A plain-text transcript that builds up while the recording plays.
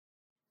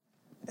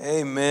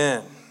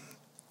Amen.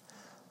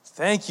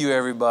 Thank you,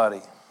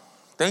 everybody.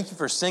 Thank you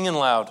for singing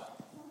loud.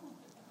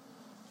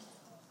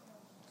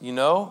 You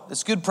know,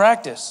 it's good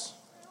practice.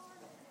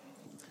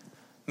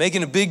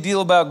 Making a big deal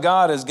about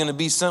God is going to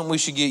be something we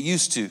should get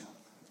used to.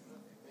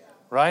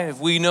 Right? If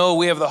we know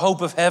we have the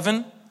hope of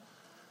heaven.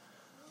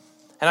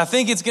 And I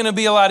think it's going to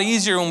be a lot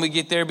easier when we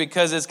get there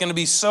because it's going to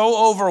be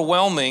so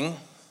overwhelming,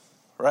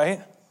 right?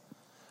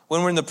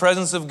 When we're in the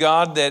presence of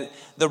God, that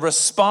the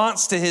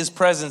response to his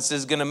presence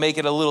is going to make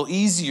it a little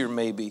easier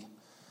maybe.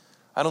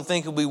 I don't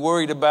think we'll be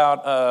worried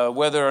about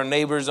whether our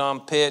neighbor's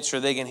on pitch or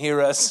they can hear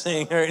us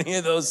sing or any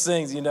of those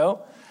things, you know.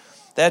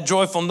 That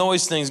joyful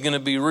noise thing is going to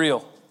be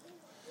real.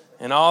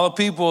 And all the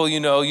people, you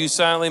know, you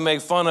silently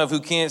make fun of who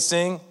can't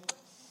sing,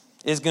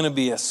 it's going to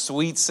be a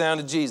sweet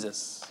sound of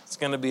Jesus. It's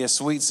going to be a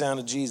sweet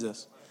sound of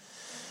Jesus.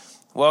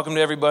 Welcome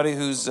to everybody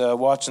who's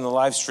watching the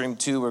live stream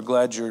too. We're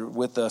glad you're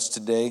with us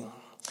today.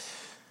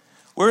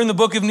 We're in the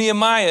book of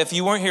Nehemiah. If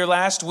you weren't here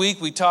last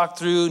week, we talked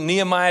through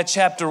Nehemiah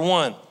chapter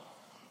 1.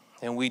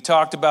 And we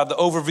talked about the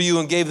overview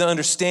and gave the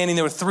understanding.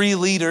 There were 3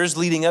 leaders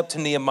leading up to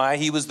Nehemiah.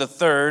 He was the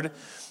third.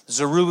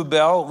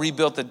 Zerubbabel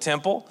rebuilt the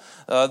temple.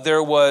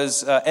 There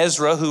was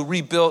Ezra who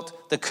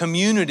rebuilt the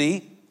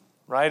community,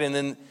 right? And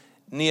then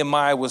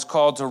Nehemiah was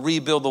called to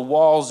rebuild the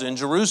walls in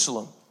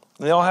Jerusalem.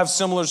 They all have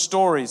similar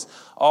stories,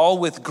 all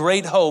with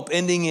great hope,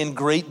 ending in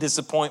great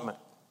disappointment.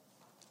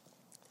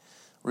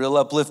 Real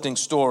uplifting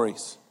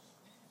stories.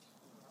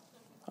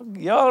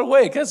 Y'all are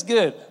awake, that's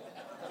good.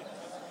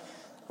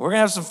 We're going to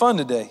have some fun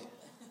today.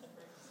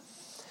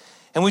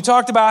 And we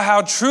talked about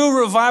how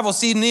true revival,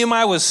 see,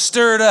 Nehemiah was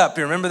stirred up.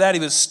 You remember that? He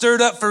was stirred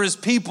up for his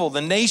people,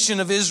 the nation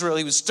of Israel.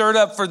 He was stirred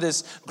up for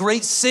this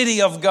great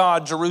city of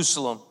God,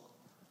 Jerusalem.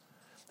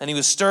 And he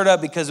was stirred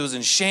up because it was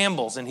in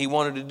shambles and he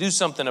wanted to do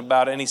something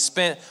about it. And he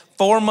spent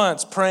 4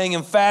 months praying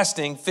and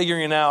fasting,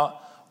 figuring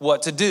out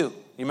what to do.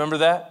 You remember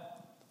that?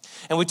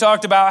 And we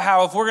talked about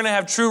how if we're going to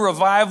have true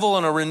revival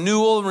and a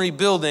renewal and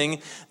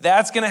rebuilding,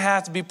 that's going to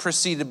have to be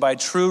preceded by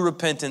true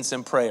repentance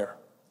and prayer.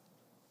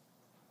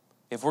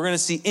 If we're going to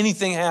see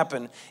anything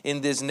happen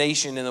in this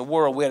nation, in the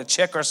world, we had to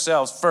check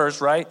ourselves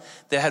first, right?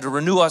 They had to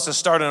renew us to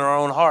start in our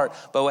own heart,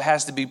 but it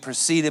has to be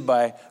preceded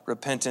by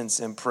repentance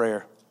and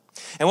prayer.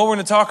 And what we're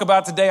going to talk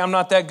about today, I'm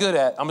not that good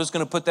at. I'm just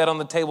going to put that on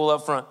the table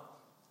up front.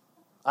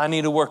 I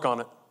need to work on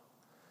it.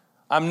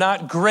 I'm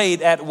not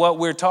great at what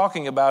we're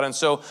talking about. And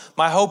so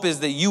my hope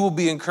is that you will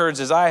be encouraged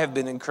as I have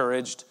been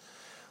encouraged.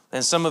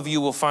 And some of you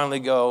will finally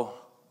go,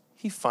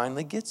 he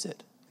finally gets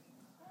it.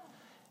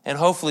 And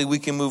hopefully we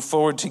can move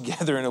forward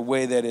together in a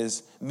way that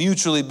is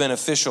mutually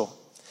beneficial.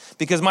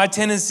 Because my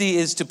tendency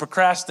is to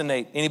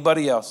procrastinate.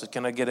 Anybody else?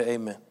 Can I get an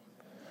amen?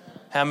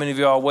 How many of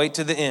y'all wait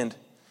to the end?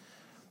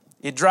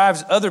 It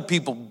drives other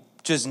people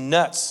just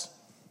nuts.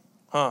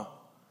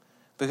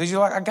 Because you're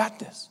like, I got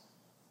this.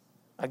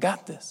 I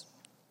got this.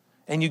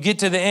 And you get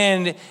to the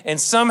end and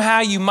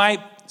somehow you might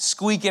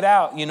squeak it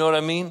out. You know what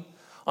I mean?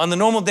 On the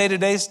normal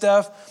day-to-day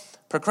stuff,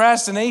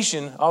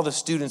 procrastination, all the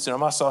students in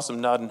them, I saw some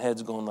nodding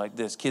heads going like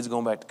this. Kids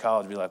going back to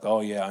college be like,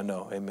 oh yeah, I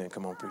know. Amen.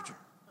 Come on, preacher.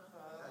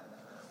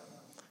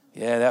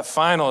 Yeah, that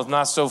final is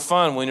not so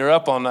fun when you're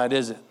up all night,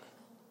 is it?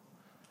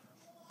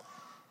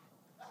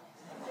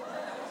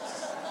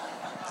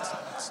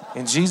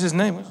 In Jesus'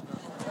 name.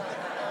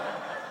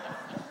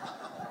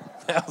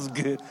 That was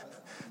good.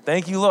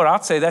 Thank you, Lord.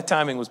 I'd say that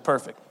timing was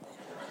perfect.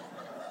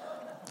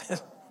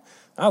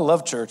 I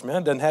love church, man.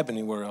 It doesn't happen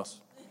anywhere else.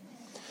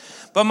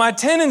 But my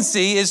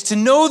tendency is to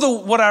know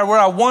where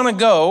I want to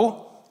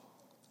go,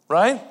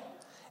 right?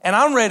 And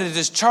I'm ready to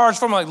just charge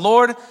from like,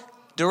 Lord,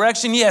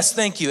 direction, yes,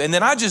 thank you. And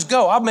then I just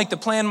go. I'll make the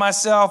plan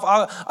myself.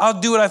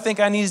 I'll do what I think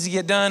I need to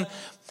get done.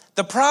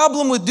 The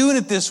problem with doing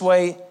it this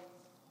way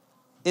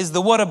is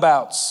the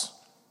whatabouts.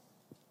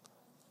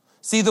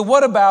 See, the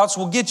whatabouts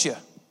will get you.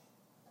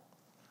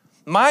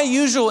 My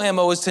usual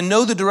MO is to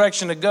know the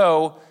direction to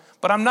go,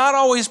 but I'm not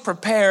always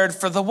prepared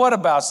for the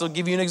whatabouts. I'll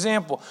give you an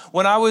example.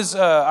 When I was,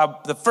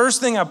 the first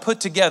thing I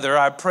put together,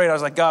 I prayed, I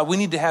was like, God, we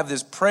need to have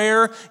this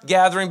prayer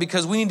gathering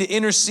because we need to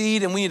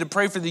intercede and we need to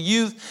pray for the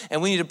youth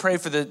and we need to pray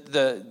for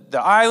the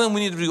island.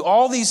 We need to do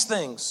all these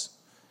things.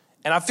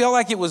 And I felt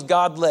like it was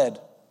God-led.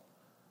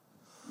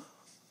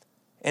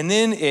 And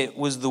then it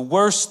was the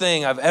worst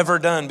thing I've ever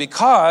done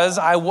because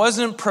I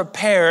wasn't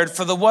prepared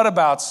for the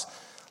whatabouts.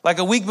 Like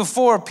a week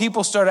before,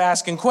 people started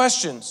asking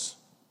questions.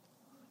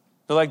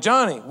 They're like,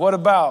 Johnny, what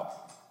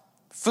about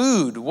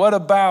food? What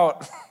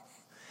about...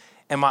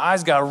 And my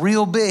eyes got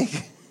real big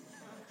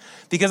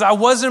because I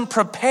wasn't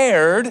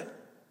prepared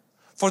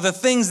for the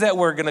things that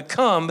were going to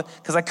come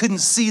because I couldn't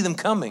see them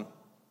coming.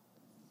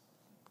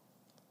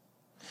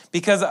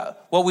 Because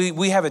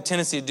we have a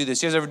tendency to do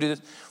this. You guys ever do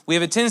this? We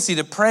have a tendency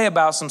to pray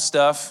about some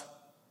stuff,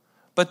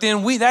 but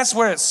then that's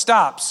where it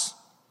stops.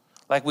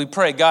 Like we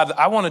pray, God,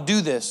 I want to do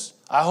this.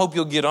 I hope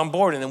you'll get on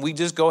board. And then we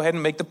just go ahead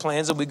and make the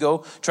plans and we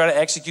go try to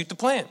execute the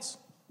plans.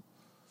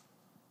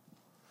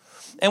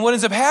 And what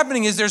ends up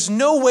happening is there's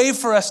no way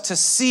for us to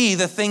see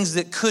the things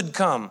that could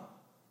come.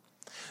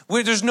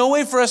 There's no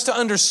way for us to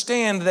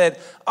understand that,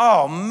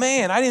 oh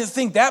man, I didn't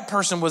think that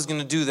person was going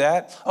to do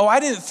that. Oh, I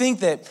didn't think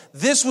that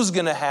this was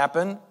going to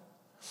happen.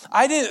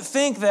 I didn't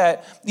think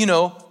that,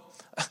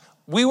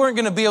 we weren't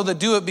going to be able to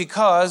do it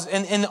because,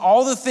 and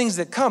all the things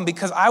that come,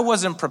 because I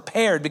wasn't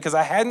prepared, because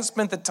I hadn't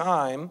spent the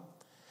time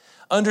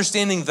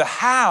understanding the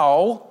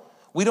how.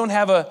 We don't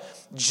have a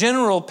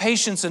general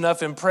patience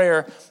enough in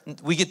prayer.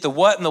 We get the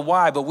what and the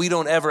why, but we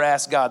don't ever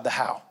ask God the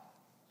how.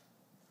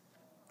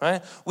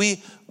 Right?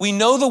 We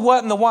know the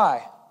what and the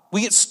why.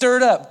 We get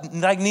stirred up,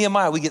 like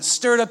Nehemiah. We get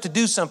stirred up to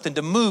do something,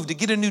 to move, to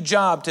get a new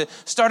job, to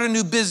start a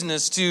new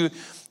business, to,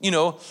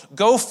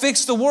 go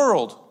fix the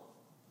world.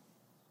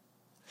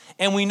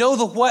 And we know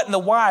the what and the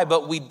why,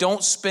 but we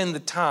don't spend the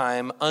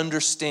time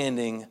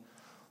understanding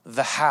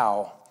the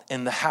how,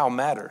 and the how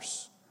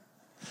matters.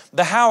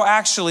 The how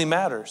actually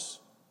matters.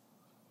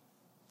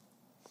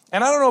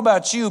 And I don't know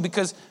about you,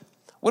 because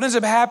what ends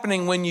up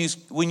happening when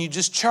you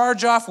just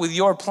charge off with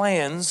your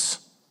plans,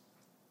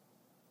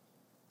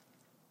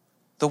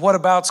 the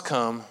whatabouts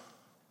come,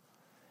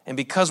 and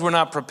because we're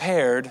not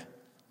prepared,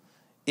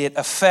 it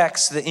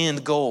affects the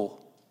end goal.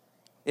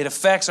 It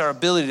affects our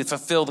ability to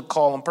fulfill the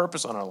call and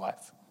purpose on our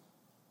life.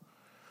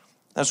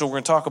 That's what we're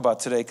going to talk about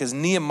today, because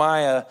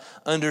Nehemiah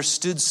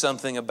understood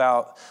something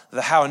about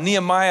the how.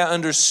 Nehemiah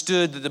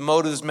understood that the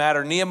motives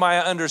matter.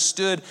 Nehemiah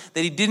understood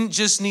that he didn't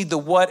just need the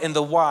what and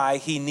the why,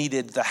 he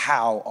needed the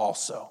how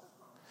also.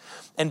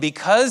 And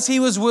because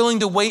he was willing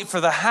to wait for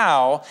the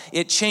how,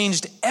 it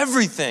changed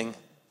everything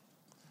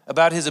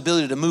about his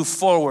ability to move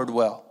forward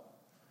well.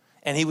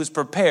 And he was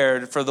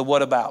prepared for the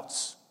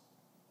whatabouts.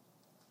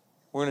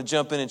 We're going to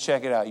jump in and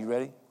check it out. You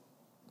ready?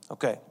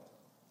 Okay.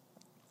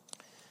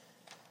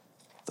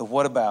 The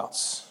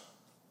whatabouts.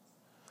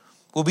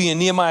 We'll be in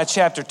Nehemiah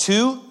chapter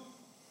 2.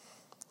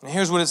 And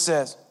here's what it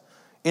says.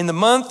 In the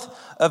month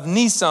of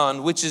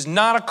Nisan, which is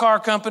not a car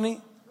company.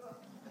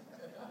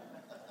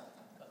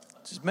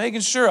 Just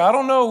making sure. I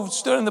don't know if it's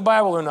stood in the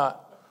Bible or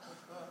not.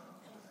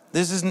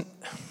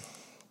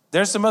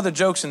 There's some other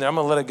jokes in there. I'm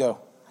going to let it go.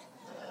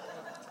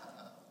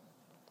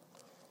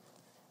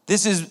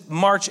 This is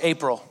March,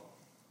 April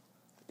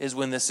is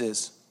when this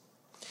is.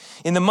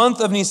 In the month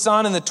of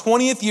Nisan, in the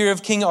 20th year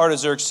of King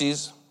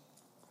Artaxerxes,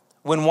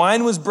 when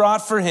wine was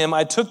brought for him,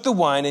 I took the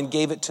wine and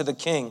gave it to the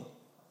king.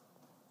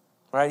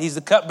 Right? He's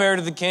the cupbearer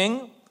to the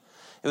king.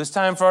 It was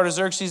time for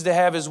Artaxerxes to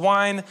have his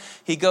wine.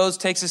 He goes,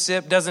 takes a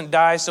sip, doesn't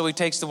die, so he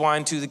takes the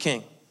wine to the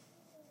king.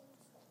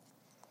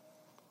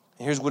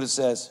 And here's what it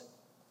says.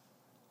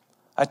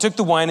 I took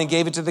the wine and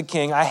gave it to the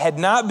king. I had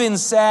not been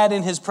sad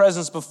in his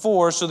presence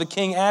before, so the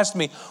king asked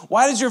me,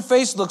 why does your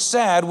face look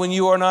sad when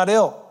you are not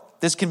ill?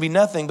 This can be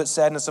nothing but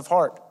sadness of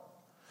heart.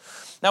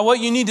 Now, what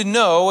you need to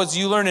know, as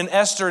you learn in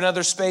Esther and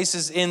other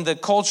spaces in the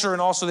culture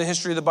and also the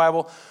history of the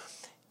Bible,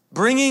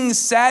 bringing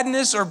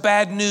sadness or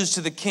bad news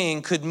to the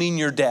king could mean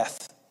your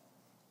death.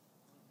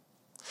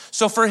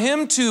 So for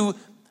him to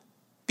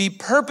be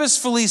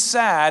purposefully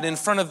sad in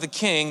front of the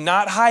king,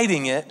 not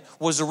hiding it,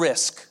 was a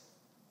risk.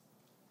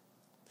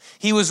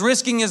 He was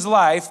risking his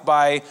life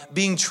by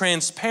being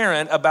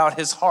transparent about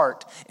his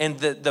heart and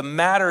the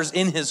matters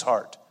in his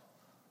heart.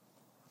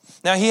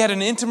 Now, he had an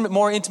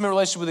more intimate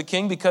relationship with the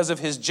king because of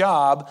his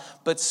job,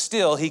 but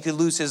still he could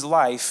lose his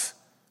life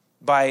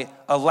by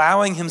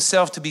allowing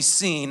himself to be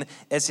seen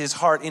as his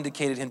heart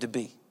indicated him to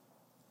be.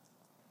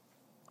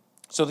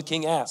 So the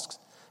king asks,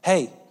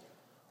 hey,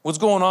 what's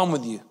going on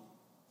with you?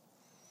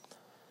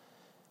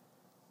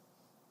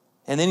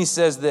 And then he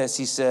says this,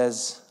 he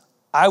says,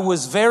 I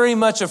was very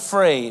much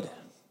afraid.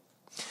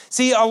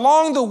 See,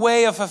 along the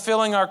way of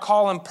fulfilling our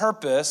call and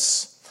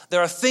purpose,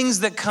 there are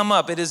things that come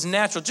up. It is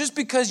natural. Just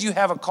because you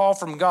have a call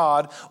from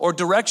God or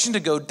direction to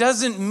go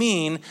doesn't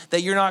mean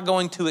that you're not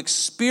going to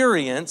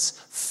experience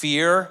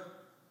fear,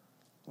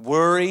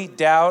 worry,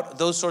 doubt,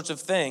 those sorts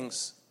of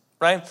things,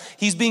 right?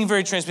 He's being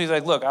very transparent.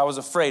 He's like, look, I was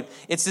afraid.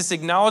 It's this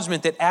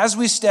acknowledgement that as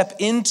we step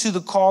into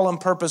the call and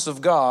purpose of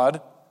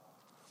God,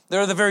 there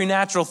are the very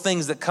natural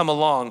things that come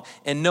along,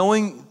 and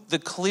knowing the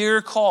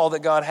clear call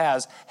that God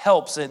has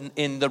helps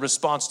in the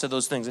response to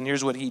those things. And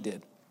here's what he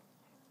did.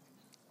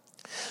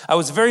 I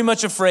was very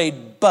much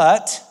afraid,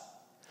 but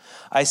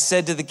I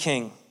said to the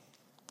king,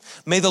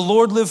 may the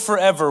Lord live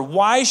forever.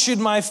 Why should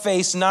my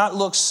face not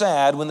look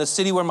sad when the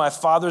city where my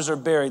fathers are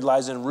buried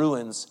lies in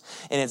ruins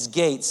and its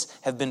gates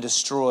have been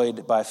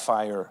destroyed by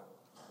fire?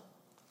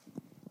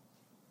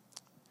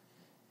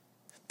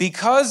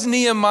 Because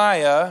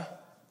Nehemiah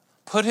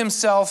put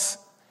himself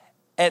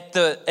at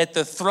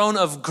the throne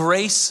of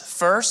grace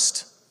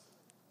first,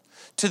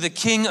 to the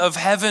King of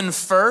heaven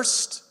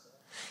first,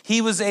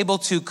 he was able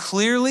to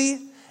clearly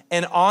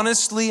and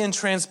honestly and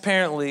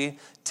transparently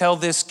tell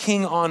this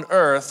king on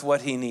earth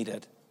what he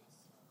needed.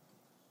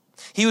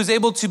 He was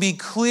able to be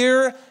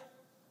clear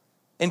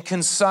and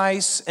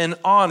concise and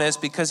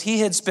honest because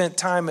he had spent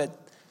time at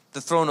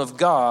the throne of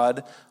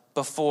God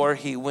before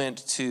he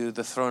went to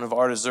the throne of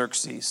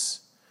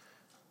Artaxerxes.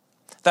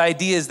 The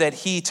idea is that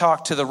he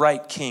talked to the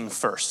right king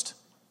first.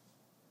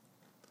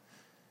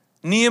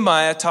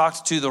 Nehemiah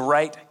talked to the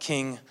right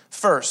king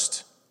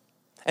first.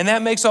 And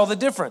that makes all the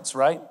difference,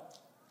 right?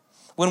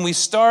 When we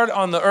start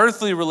on the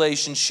earthly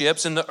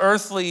relationships and the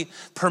earthly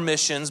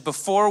permissions,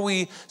 before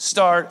we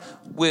start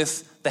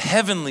with the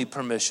heavenly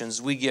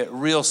permissions, we get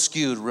real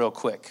skewed real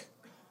quick.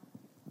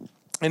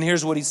 And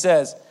here's what he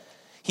says.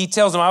 He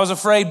tells him, I was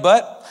afraid,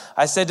 but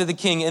I said to the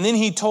king. And then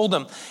he told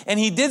him, and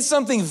he did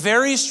something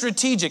very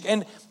strategic.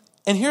 And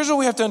here's what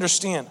we have to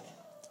understand.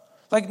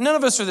 Like, none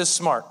of us are this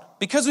smart.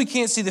 Because we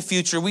can't see the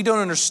future, we don't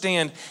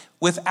understand.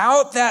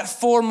 Without that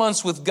 4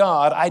 months with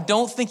God, I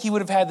don't think he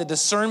would have had the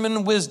discernment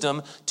and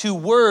wisdom to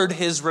word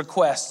his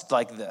request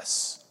like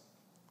this.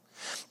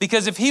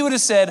 Because if he would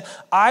have said,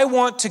 I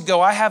want to go,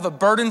 I have a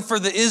burden for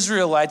the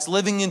Israelites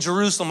living in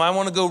Jerusalem, I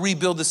want to go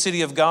rebuild the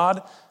city of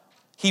God,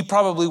 he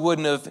probably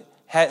wouldn't have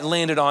had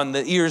landed on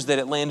the ears that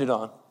it landed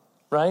on,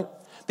 right?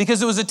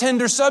 Because it was a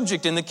tender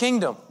subject in the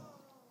kingdom,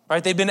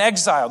 right? They'd been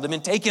exiled, they'd been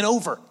taken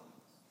over.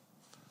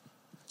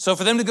 So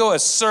for them to go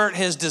assert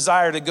his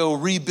desire to go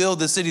rebuild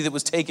the city that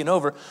was taken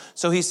over,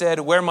 so he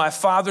said, where my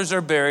fathers are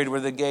buried, where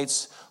the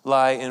gates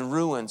lie in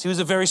ruins. He was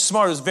very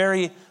smart, it was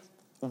very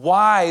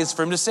wise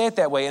for him to say it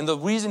that way. And the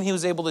reason he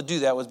was able to do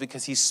that was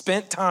because he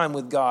spent time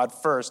with God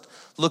first,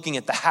 looking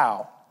at the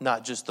how,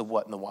 not just the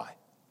what and the why.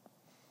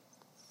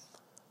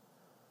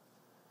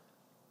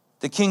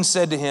 The king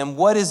said to him,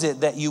 what is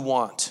it that you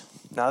want?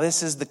 Now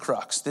this is the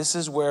crux. This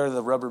is where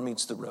the rubber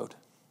meets the road.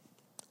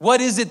 What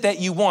is it that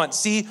you want?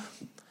 See,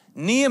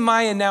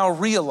 Nehemiah now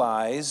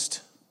realized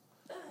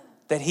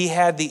that he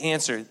had the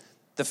answer.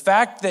 The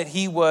fact that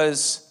he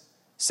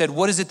said,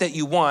 what is it that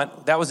you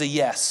want? That was a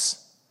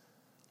yes.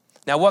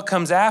 Now what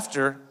comes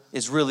after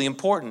is really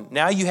important.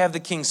 Now you have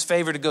the king's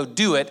favor to go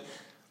do it.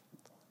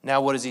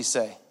 Now what does he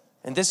say?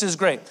 And this is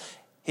great.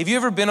 Have you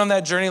ever been on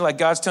that journey like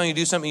God's telling you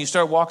to do something, you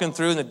start walking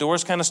through and the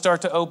doors kind of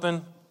start to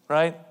open,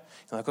 right?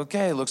 You're like,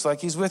 okay, looks like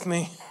he's with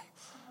me.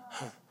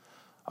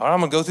 All right, I'm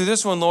going to go through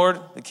this one, Lord.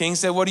 The king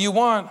said, what do you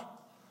want?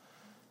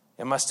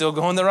 Am I still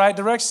going the right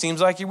direction?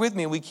 Seems like you're with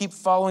me. We keep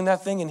following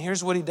that thing, and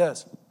here's what he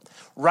does.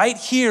 Right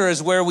here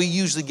is where we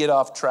usually get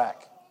off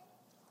track.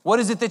 What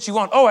is it that you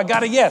want? Oh, I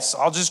got a yes.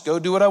 I'll just go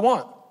do what I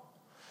want.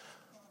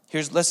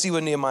 Let's see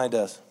what Nehemiah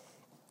does.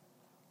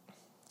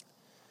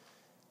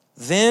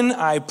 Then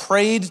I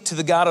prayed to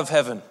the God of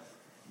heaven.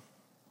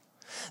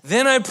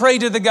 Then I prayed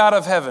to the God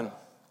of heaven.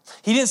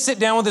 He didn't sit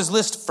down with his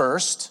list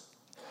first.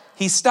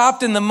 He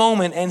stopped in the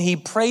moment and he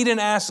prayed and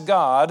asked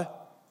God,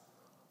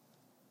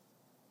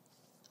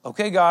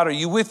 okay, God, are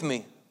you with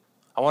me?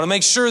 I want to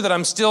make sure that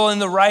I'm still in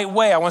the right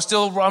way.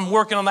 I'm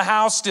working on the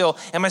house still.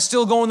 Am I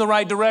still going the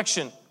right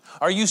direction?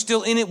 Are you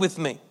still in it with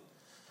me?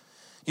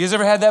 You guys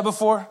ever had that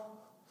before?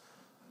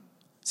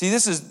 See,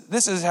 this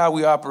is how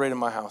we operate in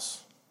my house.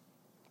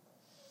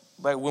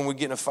 Like when we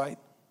get in a fight.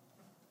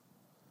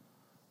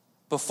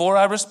 Before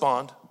I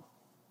respond,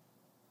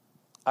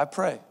 I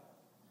pray.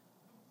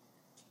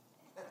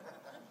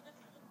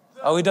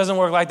 Oh, it doesn't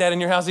work like that in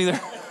your house either?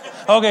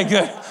 Okay,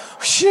 good.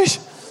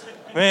 Sheesh.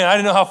 Man, I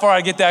didn't know how far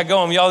I'd get that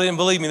going. Y'all didn't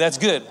believe me. That's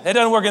good. That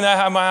doesn't work in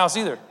my house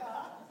either.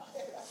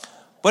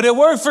 But it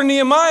worked for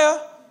Nehemiah.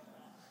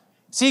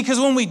 See, because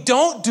when we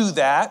don't do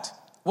that,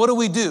 what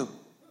do?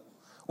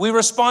 We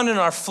respond in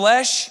our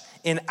flesh,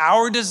 in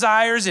our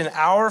desires, in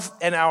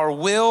our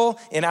will,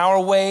 in our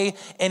way,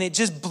 and it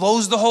just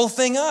blows the whole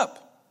thing up.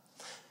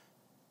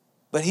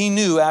 But he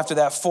knew after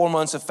that 4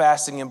 months of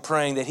fasting and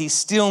praying that he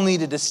still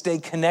needed to stay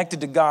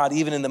connected to God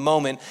even in the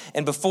moment.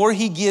 And before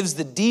he gives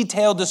the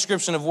detailed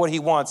description of what he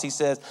wants, he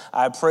says,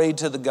 I prayed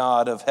to the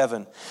God of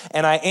heaven.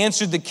 And I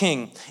answered the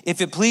king, if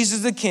it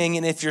pleases the king,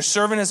 and if your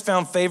servant has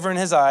found favor in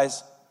his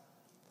eyes,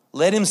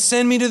 let him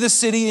send me to the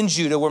city in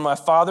Judah where my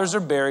fathers are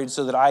buried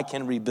so that I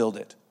can rebuild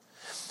it.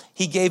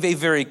 He gave a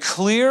very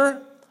clear,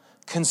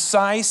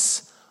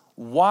 concise,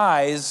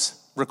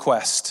 wise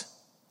request.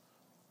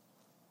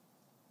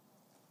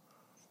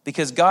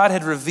 Because God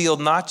had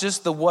revealed not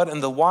just the what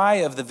and the why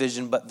of the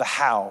vision, but the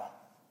how.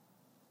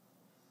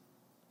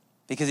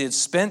 Because he had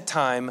spent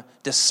time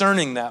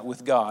discerning that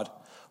with God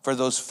for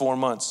those 4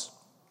 months.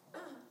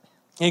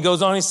 And he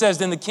goes on, he says,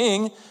 then the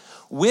king,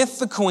 with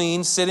the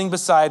queen sitting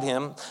beside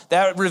him,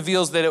 that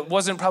reveals that it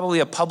wasn't probably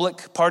a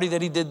public party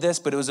that he did this,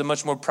 but it was a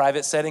much more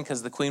private setting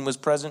because the queen was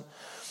present.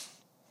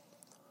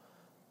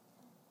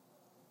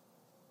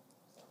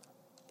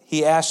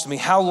 He asked me,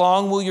 how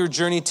long will your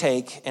journey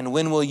take and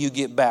when will you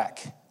get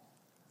back?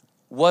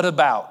 What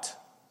about?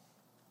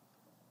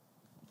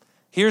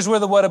 Here's where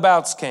the what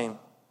abouts came.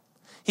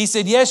 He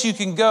said, yes, you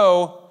can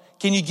go.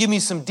 Can you give me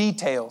some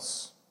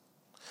details?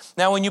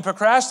 Now, when you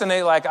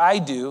procrastinate like I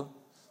do,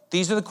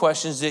 these are the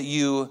questions that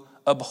you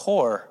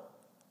abhor.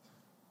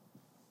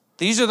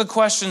 These are the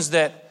questions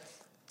that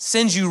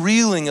send you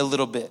reeling a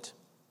little bit.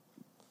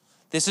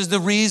 This is the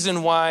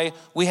reason why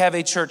we have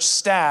a church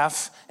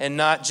staff and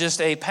not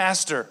just a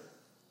pastor.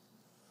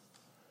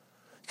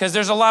 Because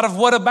there's a lot of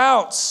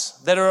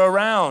whatabouts that are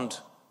around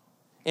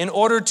in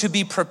order to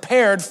be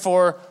prepared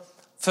for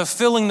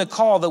fulfilling the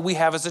call that we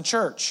have as a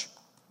church.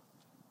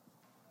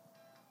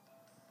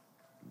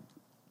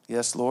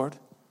 Yes, Lord.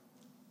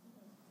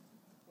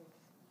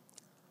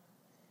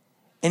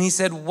 And he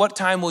said, what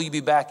time will you be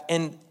back?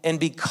 And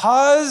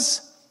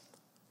because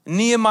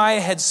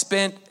Nehemiah had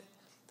spent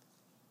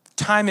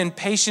time in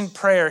patient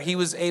prayer, he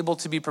was able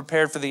to be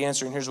prepared for the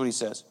answer. And here's what he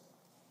says.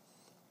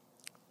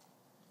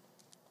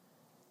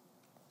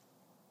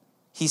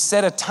 He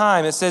set a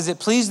time. It says, it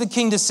pleased the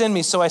king to send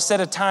me, so I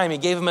set a time. He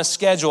gave him a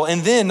schedule.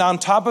 And then on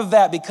top of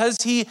that, because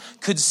he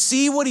could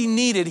see what he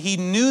needed, he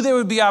knew there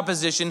would be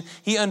opposition.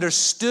 He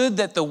understood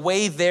that the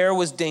way there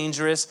was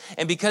dangerous.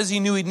 And because he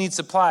knew he'd need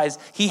supplies,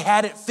 he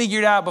had it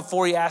figured out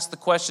before he asked the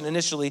question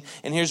initially.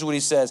 And here's what he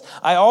says.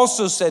 I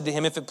also said to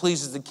him, if it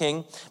pleases the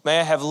king,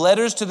 may I have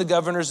letters to the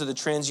governors of the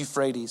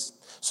Trans-Euphrates,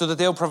 so that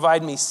they'll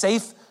provide me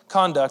safe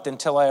conduct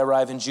until I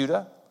arrive in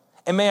Judah?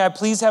 And may I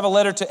please have a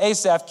letter to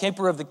Asaph,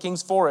 keeper of the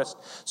king's forest,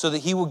 so that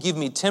he will give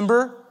me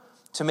timber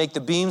to make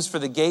the beams for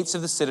the gates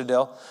of the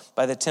citadel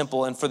by the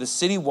temple and for the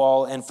city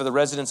wall and for the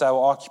residence I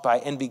will occupy.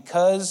 And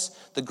because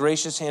the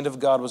gracious hand of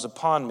God was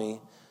upon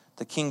me,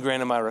 the king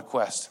granted my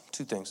request.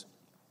 Two things.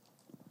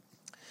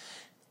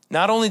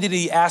 Not only did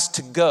he ask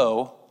to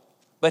go,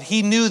 but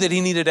he knew that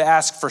he needed to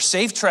ask for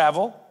safe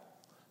travel.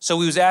 So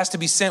he was asked to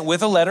be sent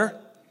with a letter,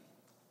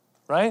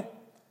 right?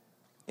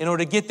 In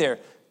order to get there.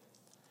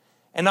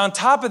 And on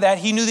top of that,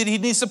 he knew that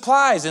he'd need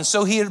supplies. And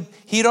so he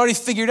had already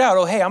figured out,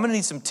 oh, hey, I'm going to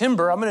need some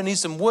timber. I'm going to need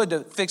some wood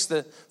to fix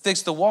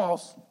the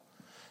walls.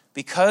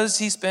 Because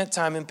he spent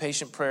time in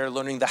patient prayer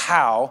learning the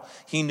how,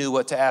 he knew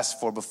what to ask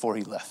for before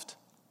he left.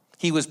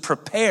 He was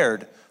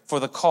prepared for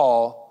the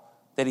call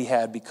that he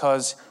had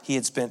because he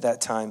had spent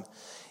that time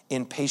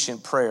in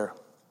patient prayer.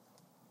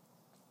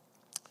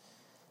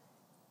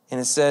 And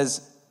it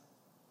says,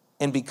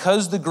 and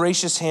because the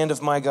gracious hand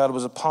of my God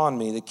was upon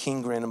me, the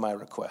king granted my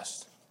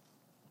request.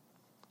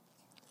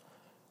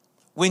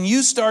 When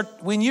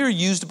you're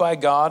used by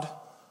God,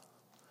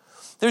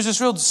 there's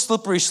this real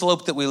slippery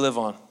slope that we live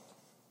on,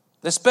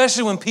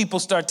 especially when people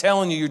start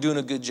telling you you're doing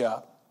a good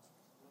job.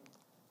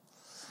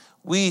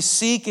 We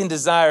seek and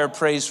desire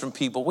praise from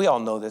people. We all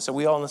know this. Are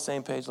we all on the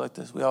same page like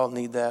this? We all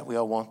need that. We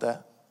all want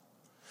that.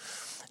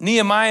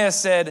 Nehemiah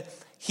said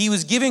he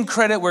was giving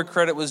credit where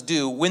credit was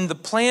due. When the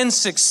plan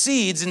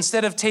succeeds,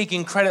 instead of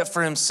taking credit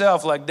for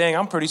himself, like, dang,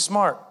 I'm pretty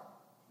smart.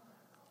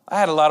 I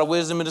had a lot of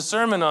wisdom and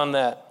discernment on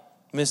that.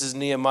 Mrs.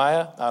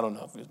 Nehemiah, I don't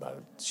know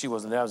if she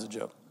wasn't there, that was a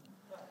joke.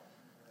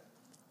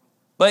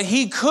 But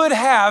he could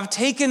have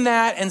taken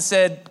that and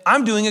said,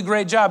 I'm doing a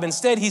great job.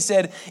 Instead, he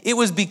said, it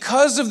was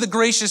because of the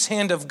gracious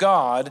hand of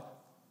God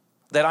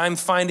that I'm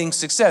finding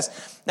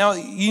success. Now,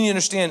 you need to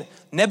understand,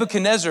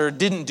 Nebuchadnezzar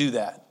didn't do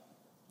that.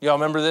 Y'all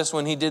remember this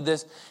when he did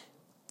this?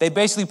 They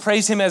basically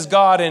praised him as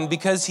God, and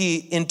because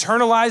he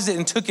internalized it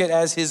and took it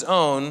as his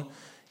own,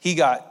 he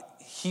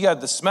got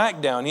the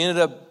smackdown. He ended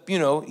up,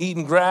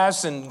 eating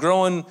grass and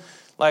growing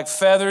like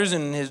feathers,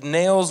 and his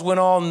nails went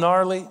all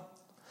gnarly.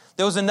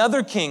 There was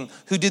another king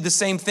who did the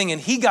same thing, and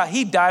he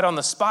died on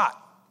the spot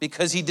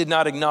because he did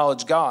not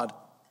acknowledge God,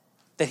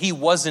 that he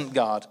wasn't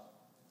God.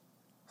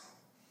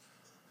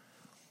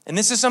 And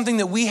this is something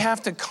that we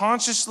have to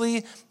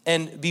consciously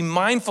and be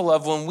mindful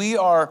of when we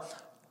are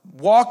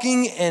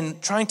walking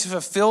and trying to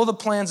fulfill the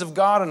plans of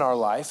God in our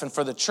life and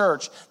for the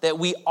church, that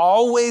we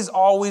always,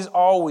 always,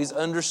 always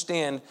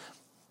understand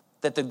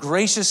that the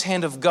gracious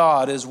hand of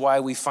God is why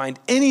we find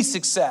any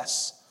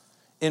success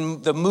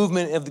in the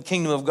movement of the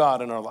kingdom of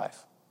God in our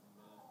life.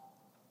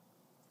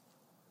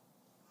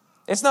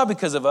 It's not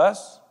because of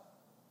us.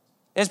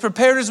 As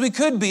prepared as we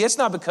could be, it's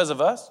not because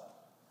of us.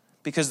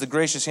 Because the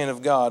gracious hand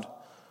of God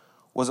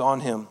was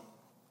on him.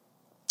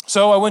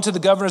 So I went to the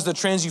governors of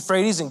the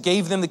Trans-Euphrates and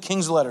gave them the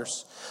king's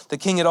letters. The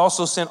king had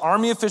also sent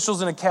army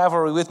officials and a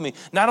cavalry with me.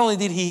 Not only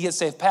did he get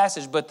safe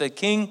passage, but the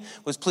king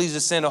was pleased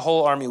to send a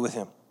whole army with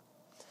him.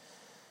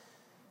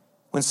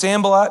 When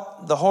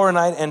Sanballat the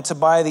Horonite and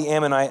Tobiah the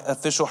Ammonite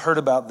official heard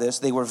about this,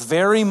 they were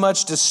very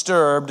much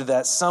disturbed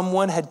that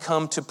someone had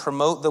come to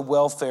promote the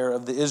welfare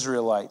of the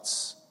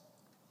Israelites.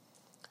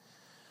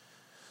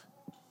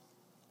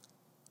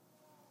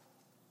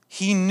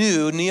 He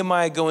knew,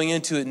 Nehemiah going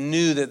into it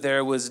knew that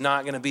there was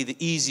not going to be the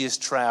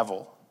easiest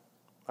travel.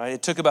 Right?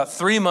 It took about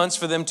 3 months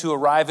for them to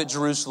arrive at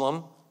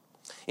Jerusalem.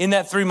 In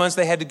that 3 months,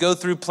 they had to go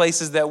through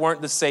places that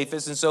weren't the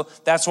safest, and so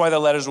that's why the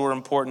letters were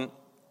important.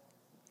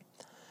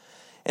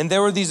 And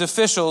there were these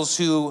officials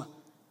who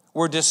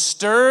were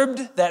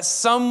disturbed that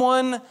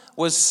someone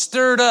was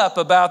stirred up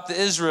about the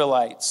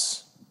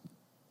Israelites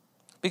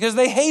because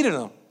they hated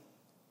them.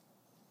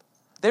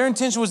 Their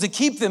intention was to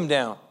keep them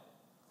down,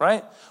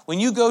 right? When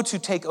you go to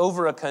take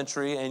over a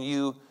country and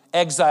you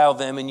exile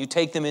them and you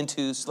take them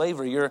into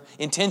slavery, your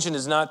intention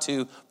is not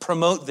to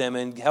promote them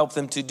and help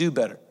them to do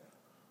better.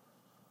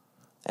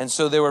 And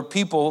so there were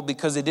people,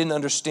 because they didn't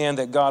understand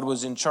that God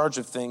was in charge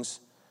of things,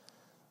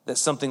 that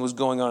something was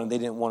going on and they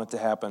didn't want it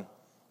to happen.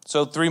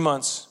 So 3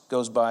 months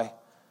goes by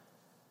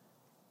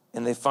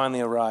and they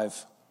finally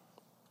arrive.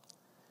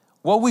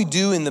 What we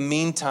do in the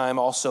meantime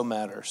also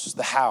matters.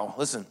 The how.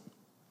 Listen,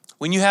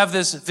 when you have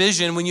this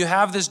vision, when you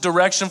have this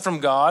direction from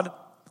God,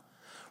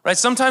 right?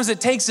 Sometimes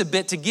it takes a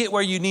bit to get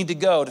where you need to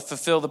go to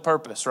fulfill the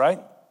purpose, right?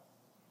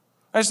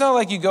 It's not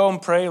like you go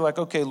and pray like,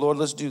 okay, Lord,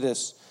 let's do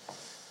this.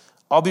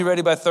 I'll be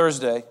ready by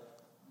Thursday.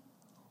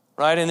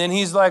 Right? And then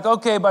he's like,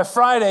 okay, by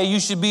Friday, you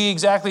should be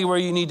exactly where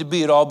you need to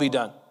be. It'll all be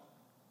done.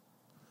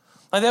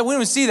 Like that, we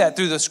don't see that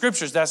through the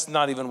scriptures. That's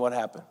not even what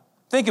happened.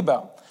 Think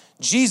about it.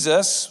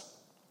 Jesus,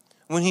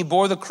 when he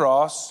bore the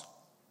cross,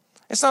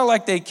 it's not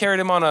like they carried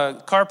him on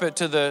a carpet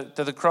to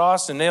the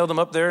cross and nailed him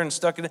up there and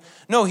stuck it.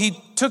 No,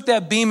 he took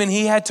that beam and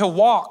he had to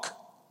walk.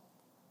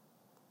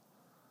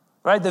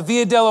 Right? The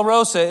Via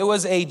Dolorosa, it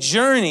was a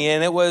journey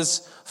and it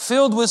was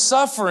filled with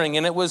suffering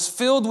and it was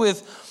filled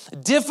with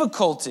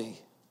difficulty.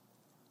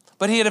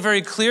 But he had a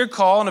very clear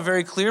call and a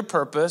very clear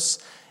purpose,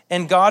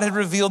 and God had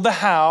revealed the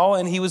how,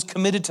 and he was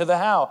committed to the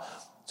how.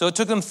 So it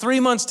took him 3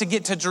 months to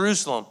get to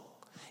Jerusalem.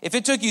 If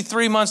it took you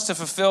 3 months to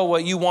fulfill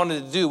what you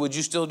wanted to do, would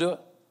you still do it?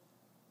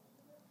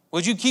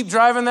 Would you keep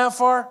driving that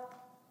far?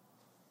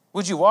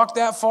 Would you walk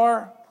that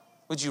far?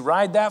 Would you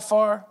ride that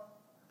far?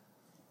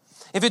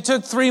 If it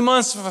took 3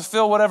 months to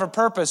fulfill whatever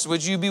purpose,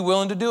 would you be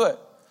willing to do it?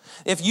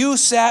 If you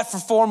sat for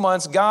 4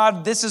 months,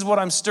 God, this is what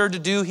I'm stirred to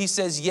do. He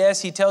says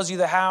yes. He tells you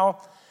the how.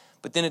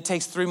 But then it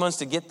takes 3 months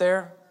to get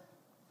there.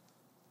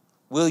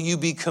 Will you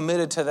be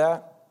committed to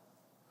that?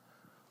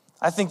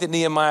 I think that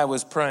Nehemiah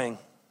was praying.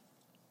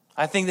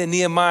 I think that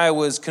Nehemiah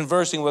was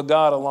conversing with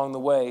God along the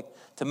way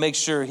to make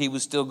sure he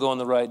was still going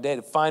the right day,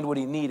 to find what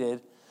he needed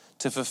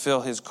to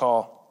fulfill his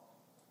call.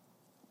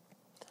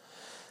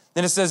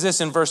 Then it says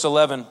this in verse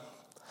 11.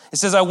 It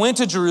says, I went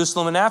to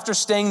Jerusalem, and after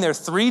staying there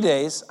 3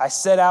 days, I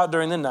set out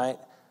during the night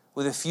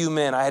with a few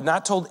men. I had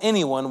not told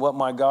anyone what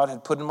my God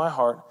had put in my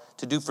heart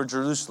to do for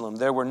Jerusalem.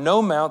 There were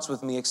no mounts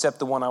with me except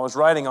the one I was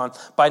riding on.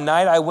 By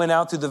night, I went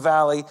out through the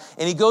valley,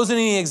 and he goes in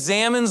and he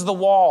examines the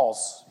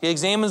walls. He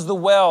examines the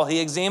well. He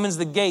examines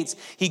the gates.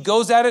 He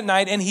goes out at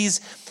night, and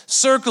he's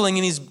circling,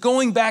 and he's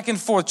going back and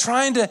forth,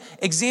 trying to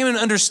examine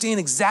and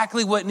understand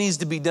exactly what needs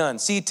to be done.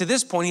 See, to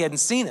this point, he hadn't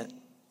seen it.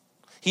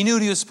 He knew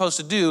what he was supposed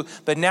to do,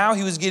 but now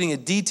he was getting a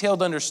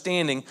detailed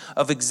understanding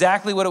of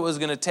exactly what it was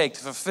going to take to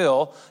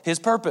fulfill his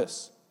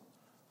purpose.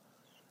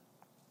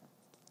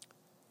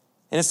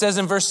 And it says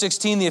in verse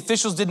 16, the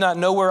officials did not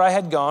know where I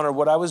had gone or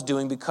what I was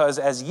doing because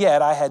as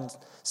yet I had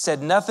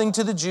said nothing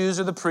to the Jews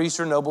or the priests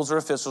or nobles or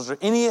officials or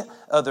any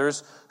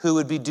others who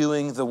would be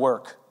doing the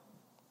work.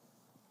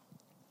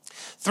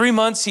 3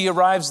 months he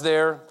arrives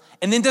there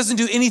and then doesn't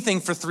do anything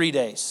for 3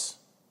 days.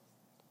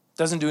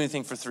 Doesn't do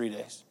anything for 3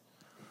 days.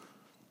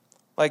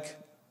 Like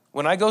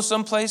when I go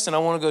someplace and I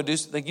want to go do,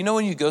 like, you know,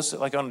 when you go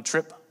like on a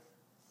trip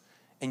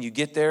and you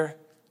get there,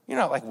 you're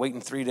not like waiting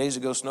 3 days to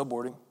go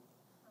snowboarding.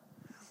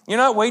 You're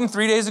not waiting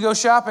 3 days to go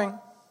shopping,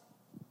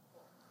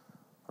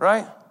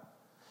 right?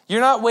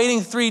 You're not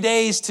waiting 3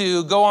 days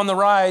to go on the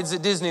rides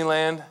at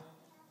Disneyland.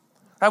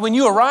 Right? When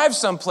you arrive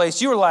someplace,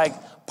 you were like,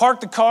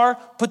 park the car,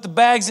 put the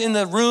bags in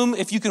the room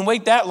if you can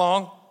wait that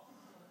long,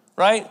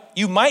 right?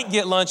 You might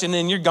get lunch and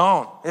then you're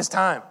gone. It's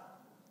time,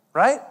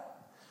 right?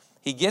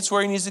 He gets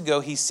where he needs to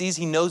go. He sees,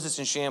 he knows it's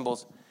in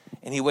shambles,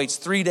 and he waits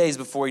 3 days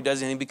before he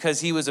does anything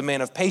because he was a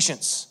man of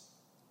patience.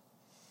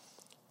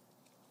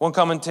 One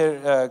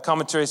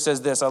commentary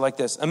says this, I like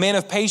this. A man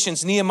of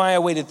patience, Nehemiah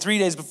waited 3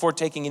 days before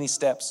taking any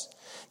steps.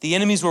 The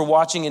enemies were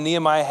watching and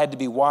Nehemiah had to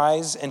be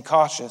wise and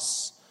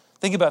cautious.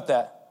 Think about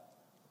that.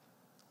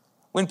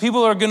 When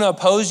people are going to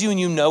oppose you and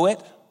you know it,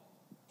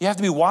 you have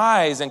to be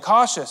wise and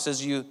cautious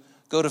as you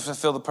go to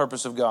fulfill the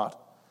purpose of God.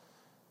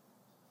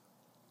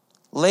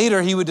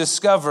 Later, he would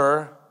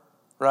discover,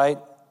 right,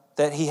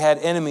 that he had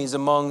enemies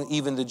among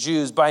even the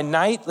Jews. By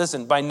night,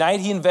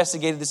 he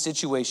investigated the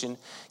situation,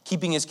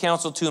 keeping his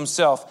counsel to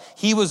himself.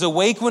 He was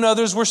awake when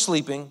others were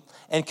sleeping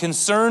and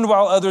concerned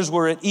while others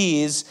were at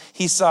ease.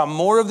 He saw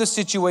more of the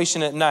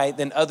situation at night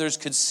than others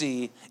could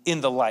see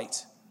in the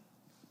light.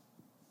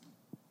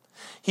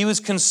 He was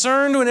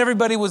concerned when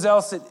everybody was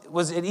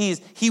at ease.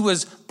 He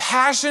was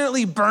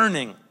passionately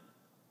burning.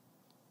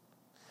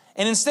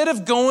 And instead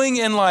of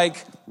going and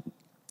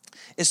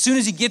as soon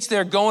as he gets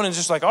there, going and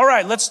just like, all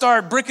right, let's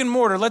start brick and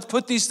mortar. Let's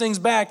put these things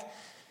back.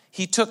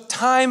 He took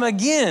time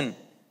again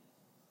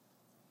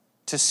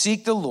to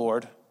seek the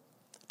Lord,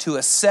 to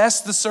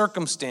assess the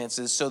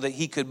circumstances so that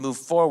he could move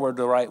forward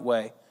the right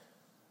way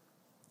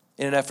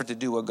in an effort to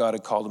do what God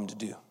had called him to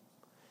do.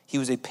 He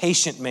was a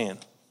patient man.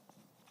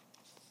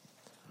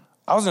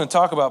 I was going to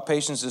talk about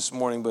patience this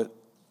morning, but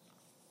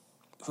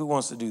who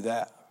wants to do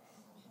that?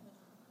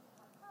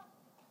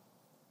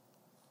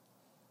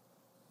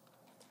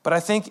 But I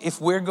think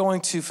if we're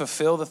going to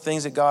fulfill the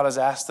things that God has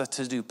asked us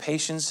to do,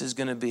 patience is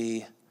going to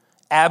be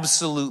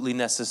absolutely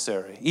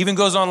necessary. Even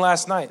goes on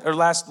last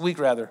week.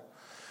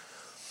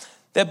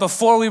 That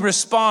before we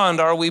respond,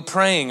 are we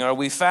praying? Are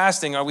we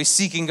fasting? Are we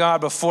seeking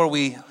God before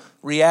we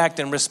react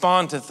and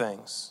respond to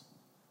things?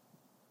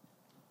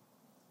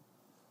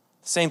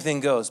 Same thing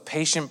goes.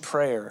 Patient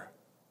prayer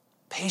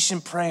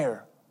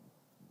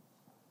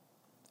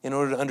in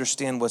order to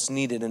understand what's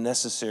needed and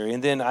necessary.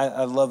 And then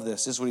I love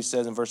this. This is what he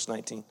says in verse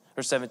 19,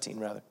 or 17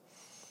 rather.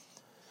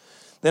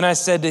 Then I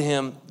said to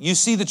him, you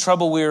see the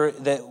trouble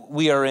that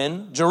we are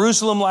in.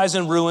 Jerusalem lies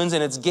in ruins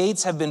and its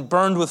gates have been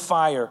burned with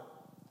fire.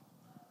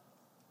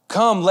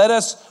 Come, let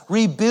us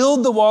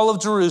rebuild the wall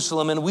of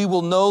Jerusalem, and we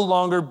will no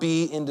longer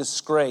be in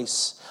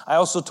disgrace. I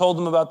also told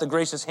them about the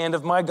gracious hand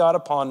of my God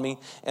upon me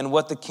and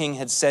what the king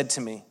had said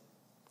to me.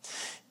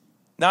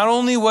 Not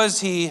only was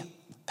he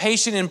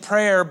patient in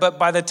prayer, but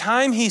by the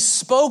time he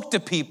spoke to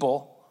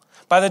people,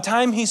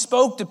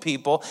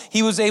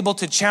 he was able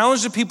to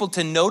challenge the people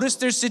to notice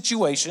their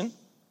situation,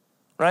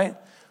 right?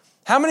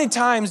 How many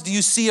times do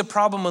you see a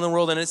problem in the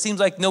world and it seems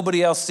like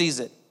nobody else sees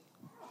it?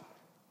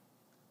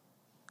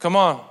 Come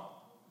on.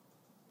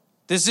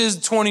 This is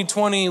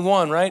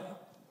 2021, right?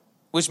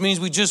 Which means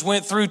we just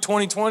went through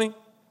 2020.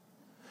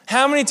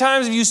 How many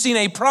times have you seen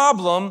a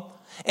problem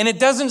and it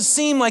doesn't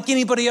seem like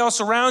anybody else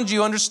around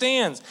you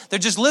understands? They're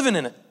just living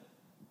in it.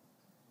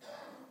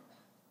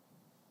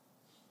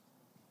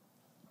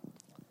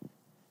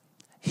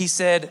 He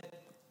said,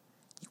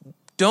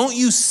 don't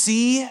you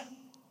see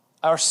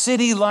our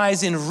city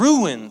lies in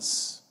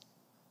ruins?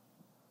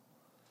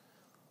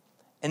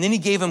 And then he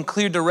gave him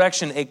clear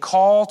direction, a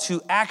call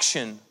to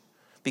action,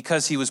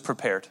 because he was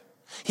prepared.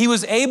 He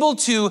was able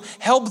to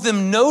help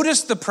them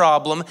notice the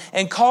problem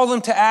and call them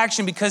to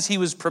action because he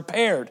was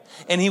prepared.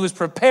 And he was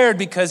prepared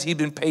because he'd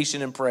been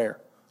patient in prayer.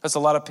 That's a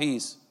lot of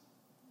P's.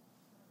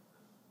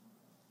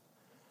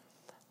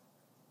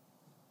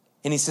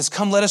 And he says,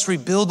 come, let us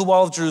rebuild the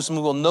wall of Jerusalem.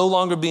 We will no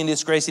longer be in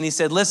disgrace. And he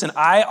said, listen,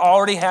 I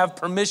already have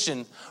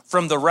permission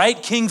from the right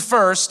king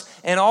first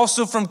and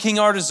also from King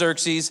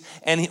Artaxerxes,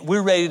 and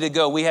we're ready to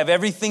go. We have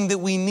everything that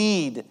we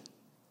need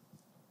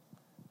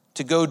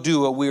to go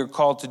do what we are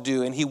called to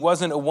do. And he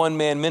wasn't a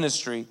one-man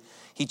ministry.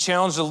 He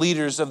challenged the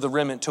leaders of the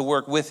remnant to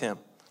work with him.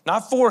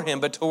 Not for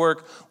him, but to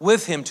work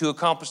with him to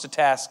accomplish the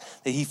task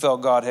that he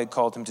felt God had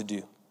called him to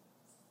do.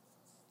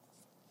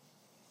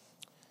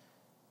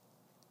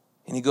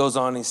 And he goes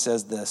on and he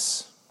says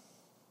this.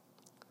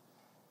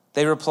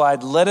 They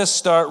replied, let us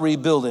start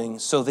rebuilding.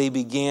 So they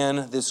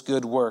began this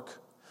good work.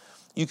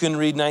 You can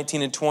read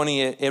 19 and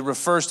 20. It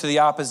refers to the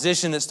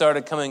opposition that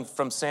started coming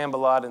from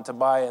Sanballat and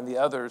Tobiah and the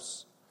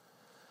others.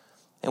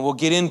 And we'll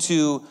get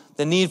into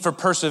the need for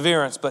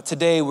perseverance. But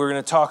today we're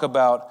going to talk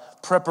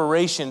about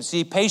preparation.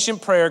 See,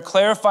 patient prayer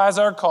clarifies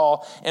our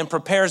call and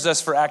prepares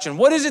us for action.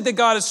 What is it that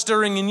God is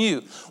stirring in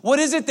you? What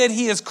is it that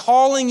he is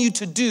calling you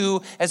to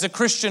do as a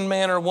Christian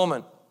man or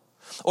woman?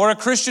 Or a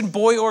Christian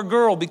boy or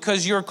girl,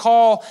 because your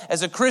call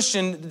as a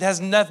Christian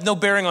has no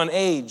bearing on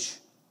age.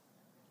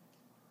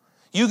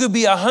 You could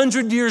be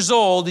 100 years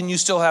old and you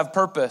still have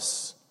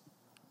purpose.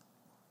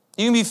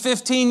 You can be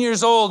 15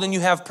 years old and you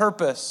have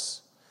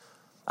purpose.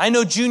 I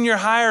know junior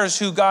hires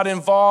who got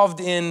involved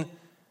in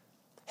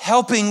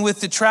helping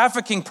with the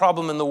trafficking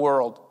problem in the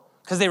world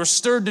because they were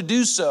stirred to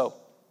do so.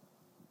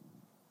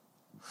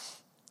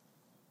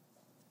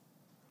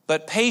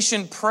 But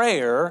patient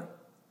prayer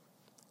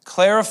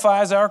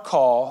clarifies our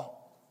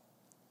call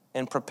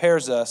and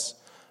prepares us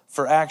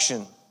for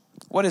action.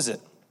 What is it?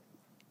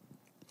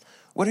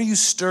 What are you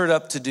stirred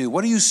up to do?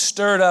 What are you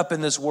stirred up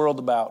in this world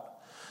about?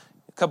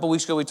 A couple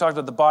weeks ago, we talked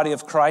about the body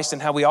of Christ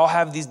and how we all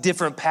have these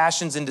different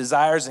passions and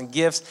desires and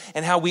gifts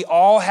and how we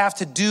all have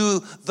to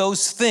do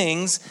those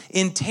things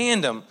in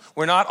tandem.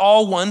 We're not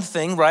all one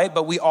thing, right?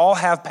 But we all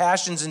have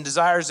passions and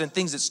desires and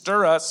things that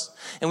stir us,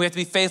 and we have to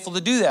be faithful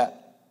to do that.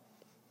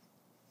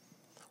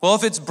 Well,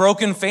 if it's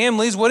broken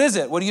families, what is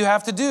it? What do you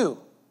have to do?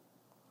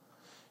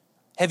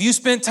 Have you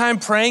spent time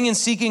praying and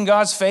seeking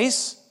God's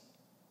face?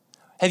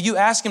 Have you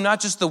asked him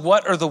not just the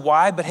what or the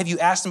why, but have you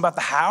asked him about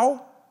the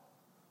how?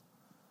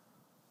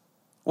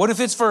 What if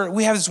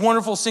we have this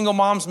wonderful single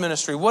moms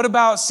ministry. What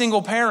about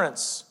single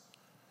parents?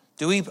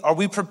 Are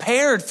we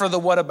prepared for the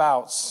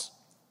whatabouts?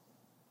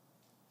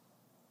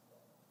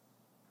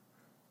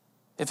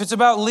 If it's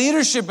about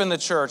leadership in the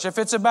church, if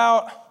it's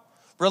about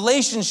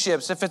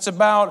relationships, if it's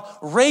about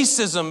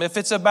racism, if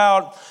it's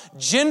about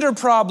gender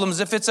problems,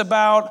 if it's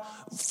about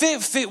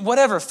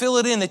whatever, fill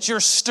it in that you're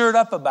stirred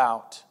up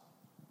about.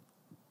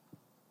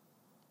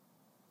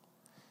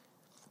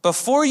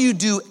 Before you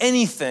do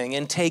anything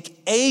and take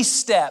a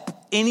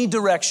step, any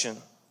direction,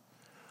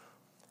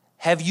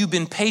 have you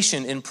been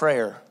patient in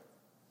prayer?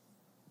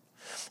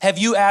 Have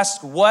you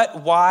asked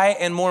what, why,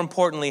 and more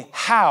importantly,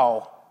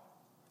 how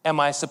am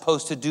I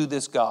supposed to do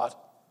this, God?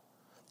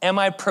 Am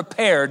I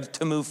prepared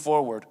to move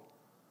forward?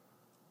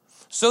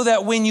 So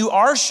that when you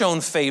are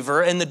shown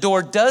favor and the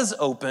door does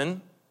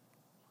open,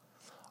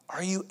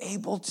 are you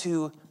able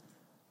to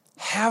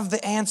have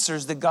the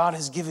answers that God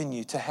has given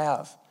you to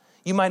have?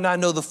 You might not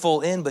know the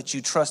full end, but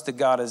you trust that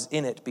God is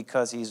in it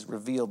because he's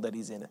revealed that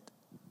he's in it.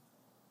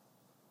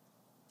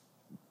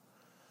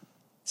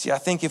 See, I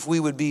think if we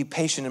would be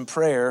patient in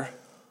prayer,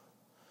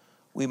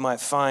 we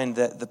might find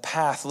that the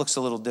path looks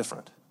a little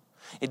different.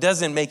 It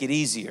doesn't make it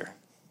easier.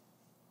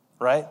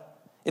 Right?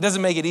 It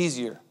doesn't make it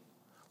easier.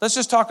 Let's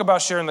just talk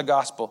about sharing the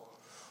gospel.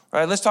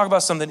 Right? Let's talk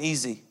about something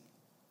easy.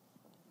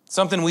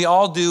 Something we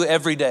all do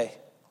every day.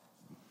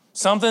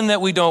 Something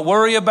that we don't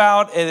worry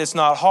about, and it's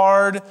not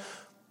hard.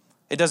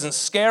 It doesn't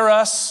scare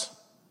us.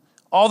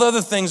 All the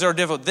other things are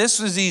difficult. This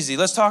is easy.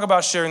 Let's talk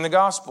about sharing the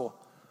gospel.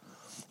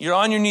 You're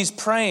on your knees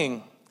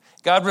praying,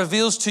 God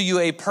reveals to you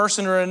a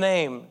person or a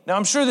name. Now,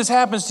 I'm sure this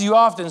happens to you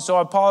often, so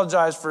I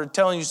apologize for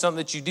telling you something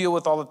that you deal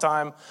with all the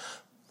time.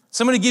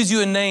 Somebody gives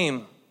you a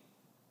name,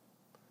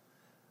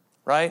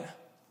 right?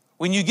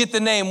 When you get the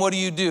name, what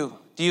do?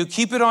 Do you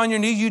keep it on your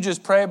knee? You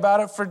just pray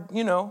about it for,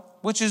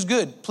 which is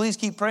good. Please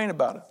keep praying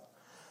about it.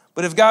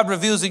 But if God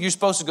reveals that you're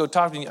supposed to go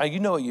talk to him, you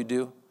know what you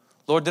do.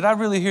 Lord, did I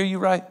really hear you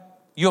right?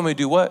 You want me to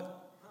do what?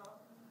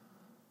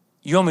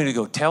 You want me to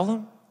go tell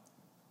him?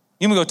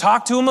 You want me to go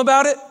talk to him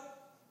about it?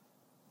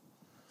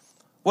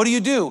 What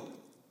do?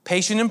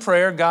 Patient in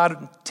prayer.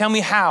 God, tell me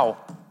how.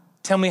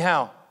 Tell me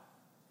how.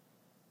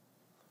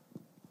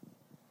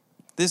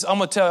 I'm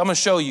going to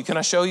show you. Can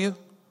I show you?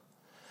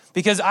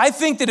 Because I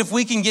think that if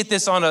we can get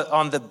this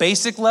on the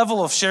basic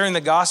level of sharing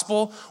the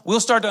gospel, we'll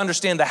start to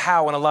understand the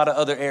how in a lot of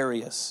other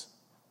areas.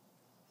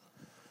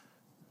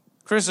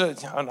 Chris,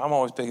 I'm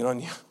always picking on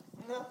you.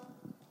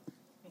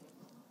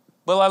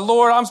 But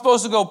Lord, I'm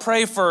supposed to go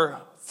pray for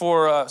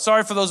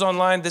sorry for those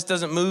online. This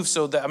doesn't move,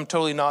 so that I'm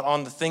totally not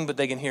on the thing, but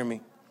they can hear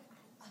me.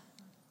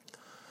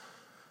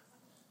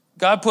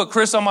 God put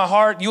Chris on my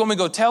heart. You want me to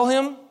go tell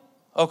him?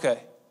 Okay.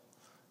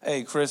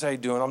 Hey, Chris, how you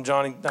doing? I'm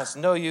Johnny. Nice to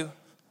know you.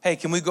 Hey,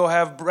 can we go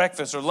have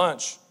breakfast or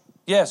lunch?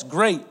 Yes,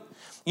 great.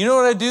 You know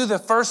what I do? The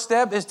first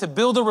step is to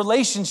build a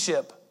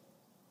relationship,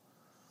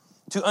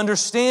 to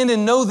understand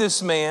and know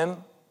this man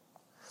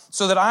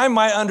so that I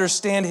might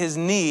understand his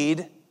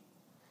need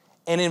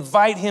and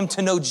invite him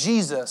to know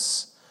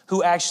Jesus,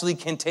 who actually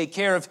can take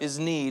care of his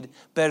need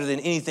better than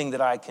anything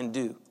that I can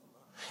do.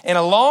 And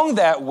along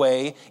that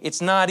way,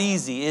 it's not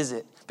easy, is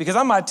it? Because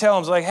I might tell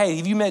him, hey,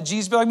 have you met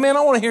Jesus? Be like, man, I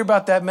don't want to hear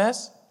about that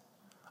mess.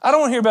 I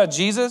don't want to hear about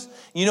Jesus.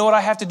 You know what I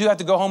have to do? I have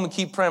to go home and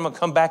keep praying. I'm going to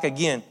come back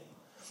again.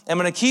 I'm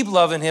going to keep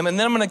loving him, and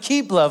then I'm going to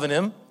keep loving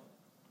him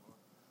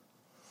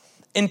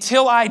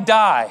until I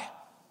die,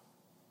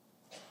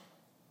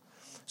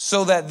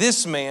 so that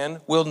this man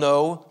will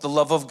know the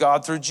love of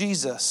God through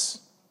Jesus.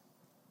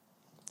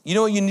 You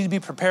know what you need to be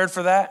prepared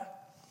for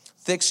that?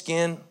 Thick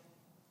skin,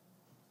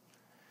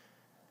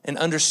 an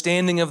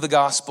understanding of the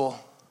gospel,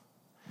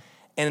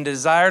 and a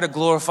desire to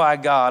glorify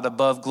God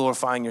above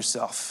glorifying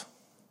yourself.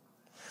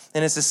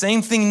 And it's the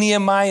same thing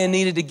Nehemiah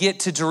needed to get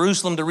to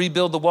Jerusalem to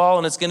rebuild the wall,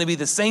 and it's going to be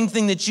the same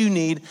thing that you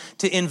need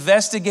to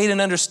investigate and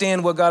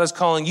understand what God is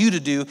calling you to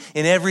do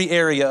in every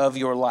area of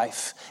your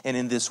life and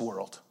in this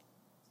world.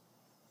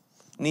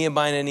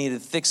 Nehemiah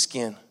needed thick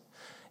skin,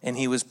 and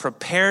he was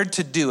prepared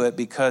to do it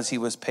because he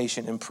was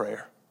patient in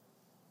prayer.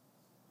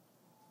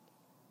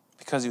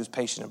 Because he was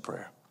patient in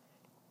prayer.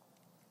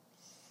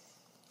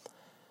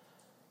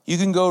 You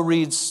can go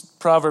read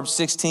Proverbs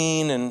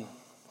 16 and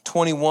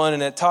 21,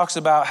 and it talks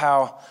about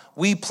how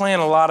we plan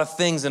a lot of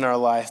things in our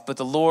life, but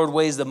the Lord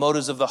weighs the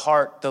motives of the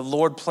heart. The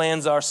Lord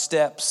plans our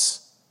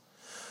steps.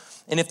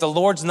 And if the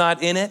Lord's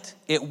not in it,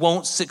 it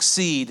won't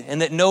succeed,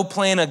 and that no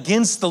plan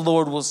against the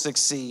Lord will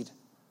succeed.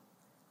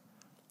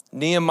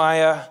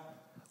 Nehemiah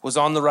was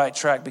on the right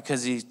track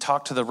because he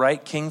talked to the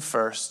right king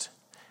first,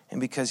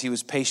 and because he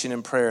was patient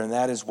in prayer, and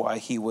that is why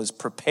he was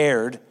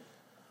prepared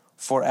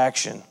for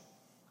action.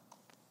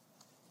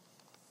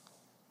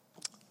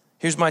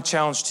 Here's my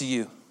challenge to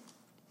you.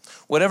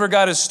 Whatever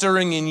God is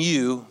stirring in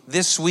you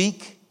this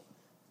week,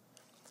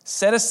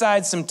 set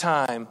aside some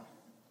time.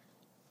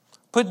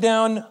 Put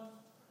down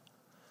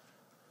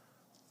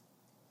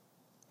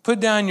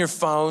your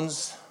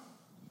phones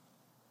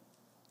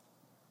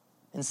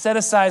and set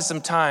aside some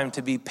time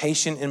to be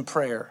patient in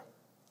prayer.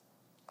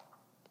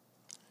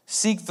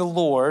 Seek the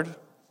Lord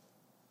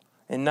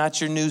and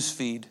not your news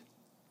feed.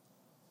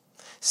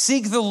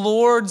 Seek the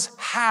Lord's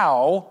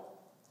how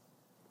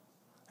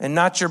and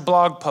not your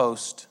blog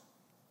post.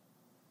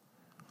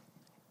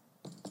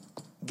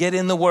 Get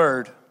in the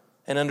Word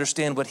and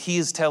understand what He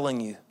is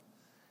telling you,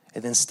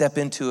 and then step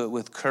into it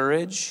with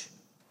courage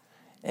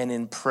and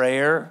in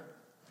prayer,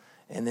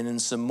 and then in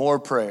some more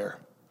prayer,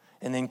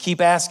 and then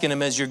keep asking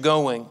Him as you're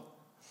going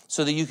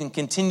so that you can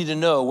continue to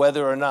know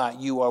whether or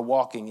not you are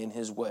walking in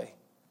His way.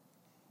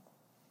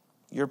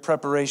 Your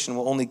preparation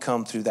will only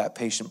come through that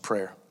patient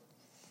prayer.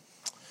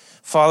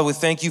 Father, we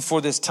thank you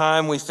for this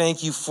time. We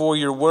thank you for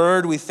your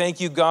word. We thank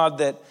you, God,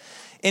 that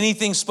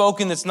anything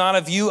spoken that's not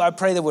of you, I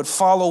pray that would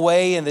fall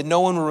away and that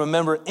no one will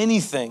remember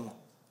anything.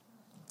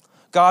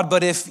 God,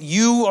 but if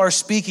you are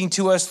speaking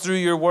to us through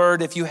your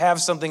word, if you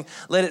have something,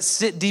 let it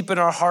sit deep in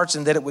our hearts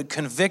and that it would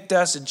convict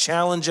us and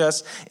challenge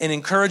us and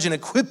encourage and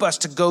equip us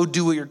to go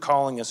do what you're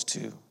calling us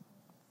to.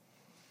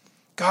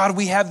 God,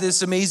 we have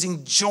this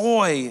amazing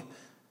joy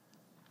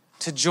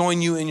to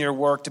join you in your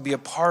work, to be a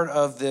part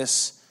of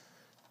this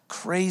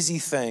crazy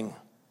thing,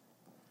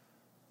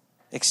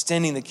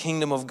 extending the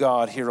kingdom of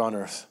God here on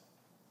earth.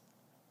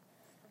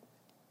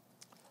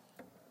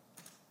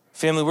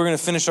 Family, we're going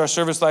to finish our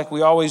service like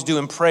we always do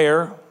in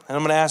prayer. And I'm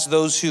going to ask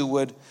those who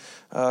would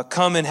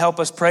come and help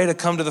us pray to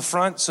come to the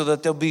front so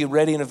that they'll be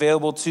ready and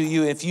available to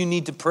you. If you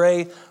need to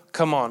pray,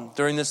 come on.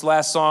 During this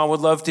last song, I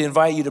would love to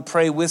invite you to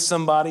pray with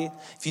somebody.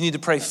 If you need to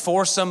pray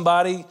for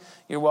somebody,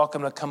 you're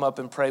welcome to come up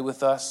and pray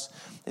with us.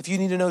 If you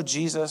need to know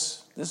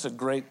Jesus, this is a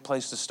great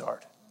place to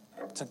start.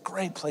 It's a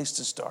great place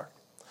to start.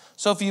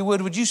 So if you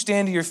would you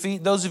stand to your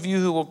feet? Those of you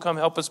who will come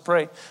help us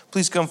pray,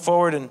 please come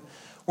forward, and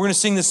we're going to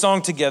sing this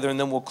song together and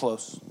then we'll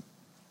close.